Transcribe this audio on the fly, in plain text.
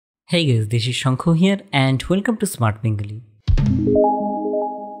Hey guys, this is Shankho here and welcome to Smart Bengali.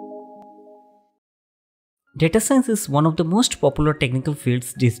 Data science is one of the most popular technical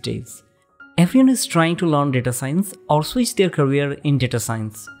fields these days. Everyone is trying to learn data science or switch their career in data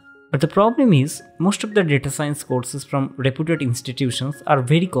science. But the problem is, most of the data science courses from reputed institutions are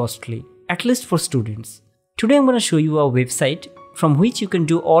very costly, at least for students. Today I'm going to show you a website from which you can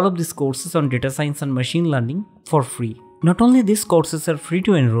do all of these courses on data science and machine learning for free. Not only these courses are free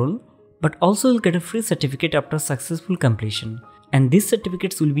to enroll, but also you'll get a free certificate after successful completion. And these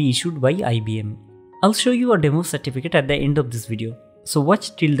certificates will be issued by IBM. I'll show you a demo certificate at the end of this video, so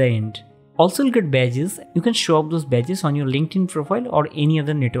watch till the end. Also you'll get badges. You can show off those badges on your LinkedIn profile or any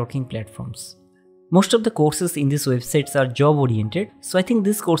other networking platforms. Most of the courses in these websites are job oriented, so I think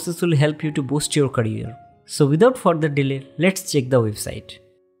these courses will help you to boost your career. So without further delay, let's check the website.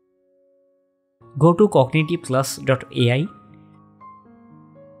 Go to cognitiveplus.ai.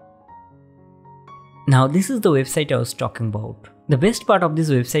 Now this is the website I was talking about. The best part of this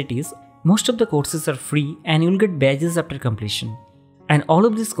website is most of the courses are free and you'll get badges after completion. And all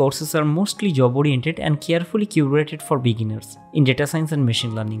of these courses are mostly job oriented and carefully curated for beginners in data science and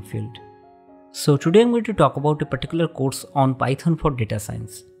machine learning field. So today I'm going to talk about a particular course on Python for data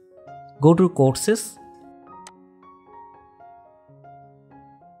science. Go to courses.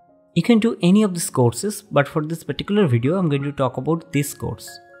 You can do any of these courses, but for this particular video I'm going to talk about this course,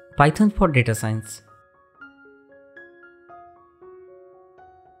 Python for data science.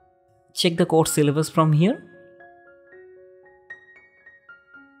 Check the course syllabus from here.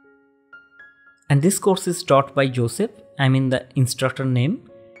 And this course is taught by Joseph, the instructor name.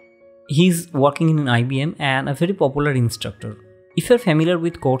 He's working in IBM and a very popular instructor. If you're familiar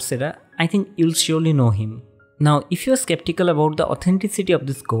with Coursera, I think you'll surely know him. Now, if you're skeptical about the authenticity of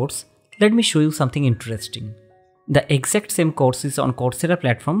this course, let me show you something interesting. The exact same course is on Coursera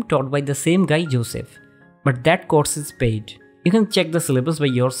platform taught by the same guy Joseph, but that course is paid. You can check the syllabus by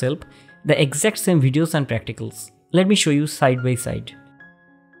yourself, the exact same videos and practicals. Let me show you side by side.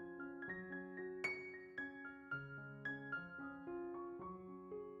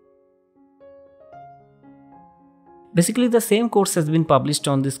 Basically the same course has been published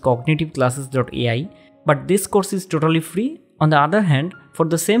on this cognitiveClasses.ai, but this course is totally free. On the other hand, for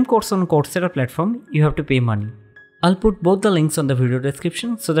the same course on Coursera platform, you have to pay money. I'll put both the links on the video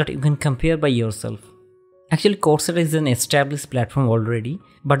description so that you can compare by yourself. Actually, Coursera is an established platform already,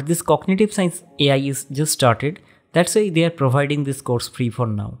 but this cognitive science AI is just started. That's why they are providing this course free for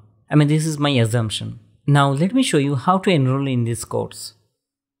now. This is my assumption. Now let me show you how to enroll in this course.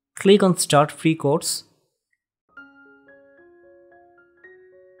 Click on Start Free Course.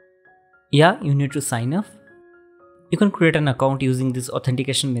 Yeah, you need to sign up. You can create an account using these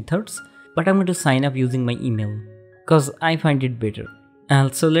authentication methods, but I'm going to sign up using my email because I find it better.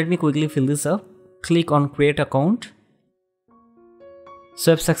 So let me quickly fill this up. Click on Create Account.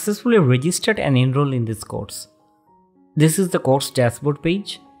 So I've successfully registered and enrolled in this course. This is the course dashboard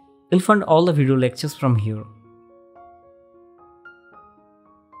page. You'll find all the video lectures from here.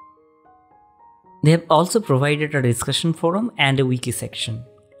 They have also provided a discussion forum and a wiki section.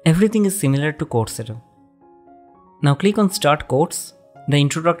 Everything is similar to Coursera. Now click on Start Course. The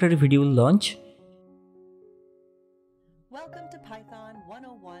introductory video will launch. Welcome to Python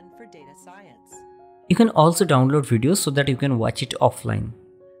 101 for Data Science. You can also download videos so that you can watch it offline.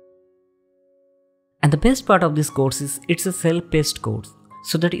 And the best part of this course is it's a self-paced course,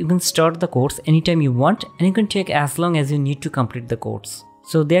 so that you can start the course anytime you want and you can take as long as you need to complete the course.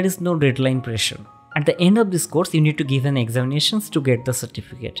 So there is no deadline pressure. At the end of this course, you need to give an examinations to get the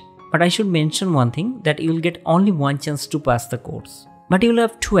certificate. But I should mention one thing, that you will get only one chance to pass the course. But you will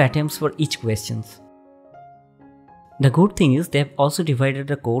have 2 attempts for each questions. The good thing is they have also divided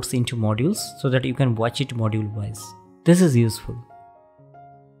the course into modules so that you can watch it module wise. This is useful.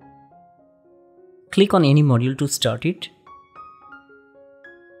 Click on any module to start it.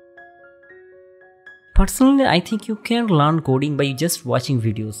 Personally, I think you can learn coding by just watching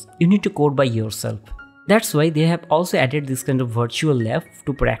videos. You need to code by yourself. That's why they have also added this kind of virtual lab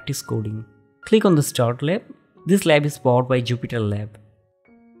to practice coding. Click on the Start Lab. This lab is powered by Jupyter Lab.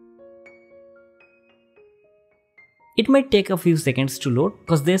 It might take a few seconds to load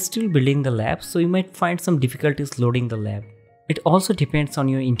because they're still building the lab, so you might find some difficulties loading the lab. It also depends on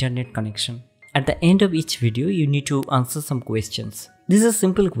your internet connection. At the end of each video, you need to answer some questions. This is a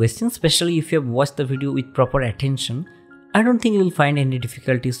simple question, especially if you have watched the video with proper attention. I don't think you will find any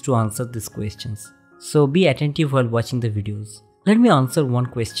difficulties to answer these questions. So be attentive while watching the videos. Let me answer one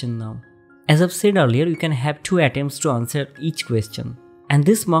question now. As I've said earlier, you can have 2 attempts to answer each question. And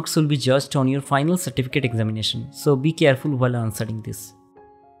these marks will be judged on your final certificate examination, so be careful while answering this.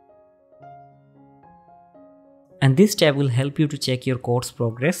 and this tab will help you to check your course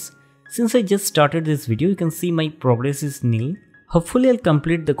progress. Since I just started this video, you can see my progress is nil. Hopefully I'll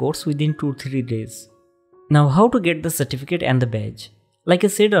complete the course within 2-3 days. Now how to get the certificate and the badge. Like I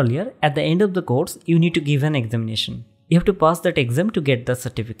said earlier, at the end of the course, you need to give an examination. You have to pass that exam to get the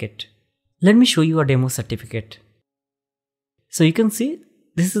certificate. Let me show you a demo certificate. So you can see,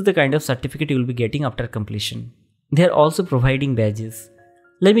 this is the kind of certificate you will be getting after completion. They are also providing badges.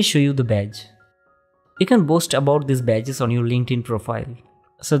 Let me show you the badge. You can boast about these badges on your LinkedIn profile.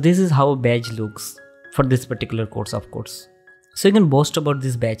 So this is how a badge looks for this particular course, of course. So you can boast about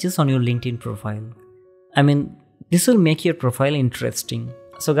these badges on your LinkedIn profile. I mean, this will make your profile interesting.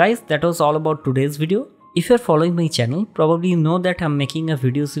 So guys, that was all about today's video. If you are following my channel, probably you know that I'm making a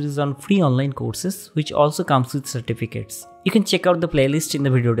video series on free online courses which also comes with certificates. You can check out the playlist in the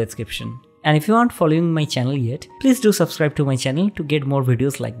video description. And if you aren't following my channel yet, please do subscribe to my channel to get more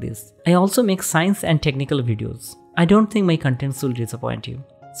videos like this. I also make science and technical videos. I don't think my contents will disappoint you.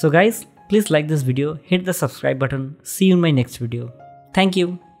 So guys, please like this video, hit the subscribe button. See you in my next video. Thank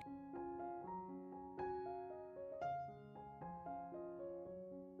you.